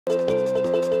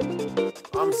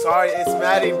I'm sorry, it's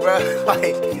Matty, bro.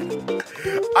 Like,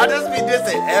 I just be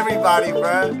dissing everybody,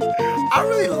 bro. I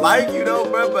really like you though,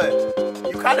 bro, but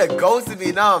you kind of ghosted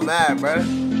me. Now I'm mad, bro.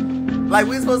 Like,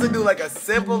 we supposed to do like a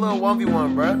simple little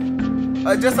 1v1,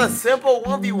 bro. Just a simple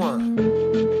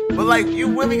 1v1. But like, you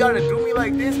really gotta do me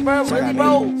like this, bro? Really,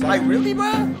 bro? Like, really,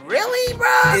 bro? Really,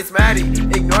 bro? It's Matty,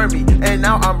 ignore me, and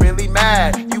now I'm really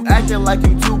mad. You acting like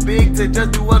you too big to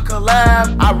just do a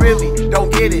collab. I really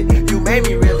don't get it. You made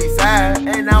me really sad,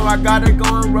 and now I gotta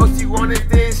go and roast you on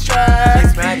this track.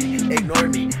 It's Matty, ignore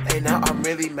me, and now I'm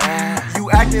really mad.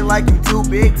 You acting like you too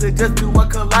big to just do a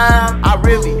collab. I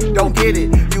really don't get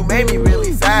it. You made me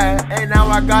really sad, and now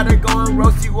I gotta go and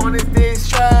roast you on this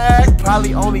track.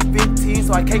 Probably only 15,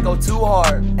 so I can't go too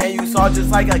hard. And you saw just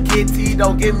like a kitty,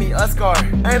 don't give me a scar.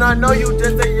 And I know you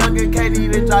just a youngin', can't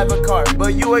even drive a car,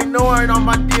 but you ignoring all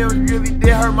my DMs really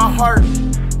did hurt my heart.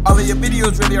 All of your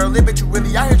videos really are lit, but you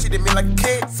really out here treating me like a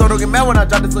kid. So don't get mad when I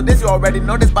drop this, so this you already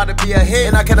know this about to be a hit.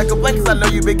 And I cannot complain cause I know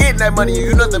you been getting that money and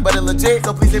you nothing but it legit.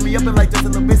 So please hit me up in like just a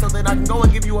little bit so that I can go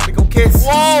and give you a big old kiss.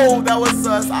 Whoa, that was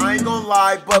sus, I ain't gonna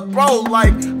lie. But bro,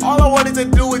 like, all I wanted to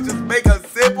do is just make a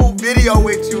simple video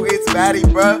with you. It's Matty,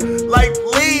 bro. Like,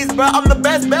 please, bro, I'm the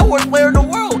best Bedwars player in the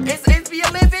world. It's be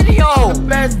a lit video. The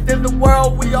best in the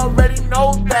world, we already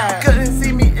know that. Couldn't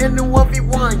see me in the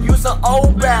 1v1, you's an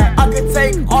old bat. I could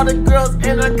take all the girls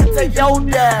and I could take your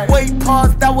dad. Wait,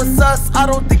 pause, that was sus, I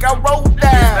don't think I wrote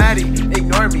that. Matty,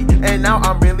 ignore me, and now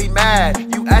I'm really mad.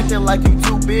 You acting like you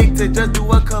too big to just do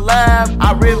a collab.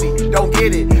 I really don't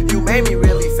get it. You made me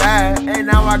really sad, and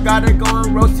now I gotta go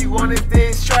and roast you on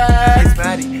this track. It's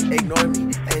Matty, ignore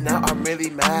me, and now I'm really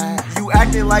mad. You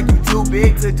acting like you too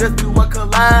big to just do a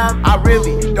collab. I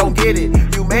really don't get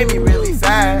it. You made me really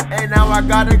sad, and now I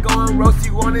gotta go and roast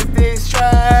you on this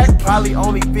track. Probably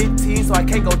only 15, so I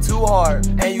can't go too hard.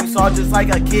 And you saw just like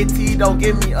a kitty, don't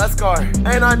give me a scar.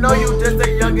 And I know you just a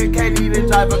youngin', can't even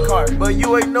drive a car, but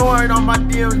you ignoring all my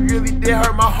DMs really did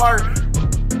hurt my heart.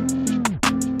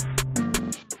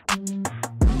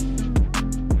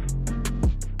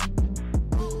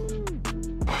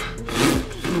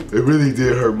 It really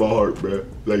did hurt my heart, bruh.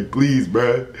 Like, please,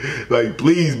 bruh. Like,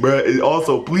 please, bruh. And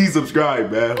also, please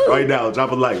subscribe, man. Right now,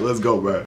 drop a like. Let's go, bruh.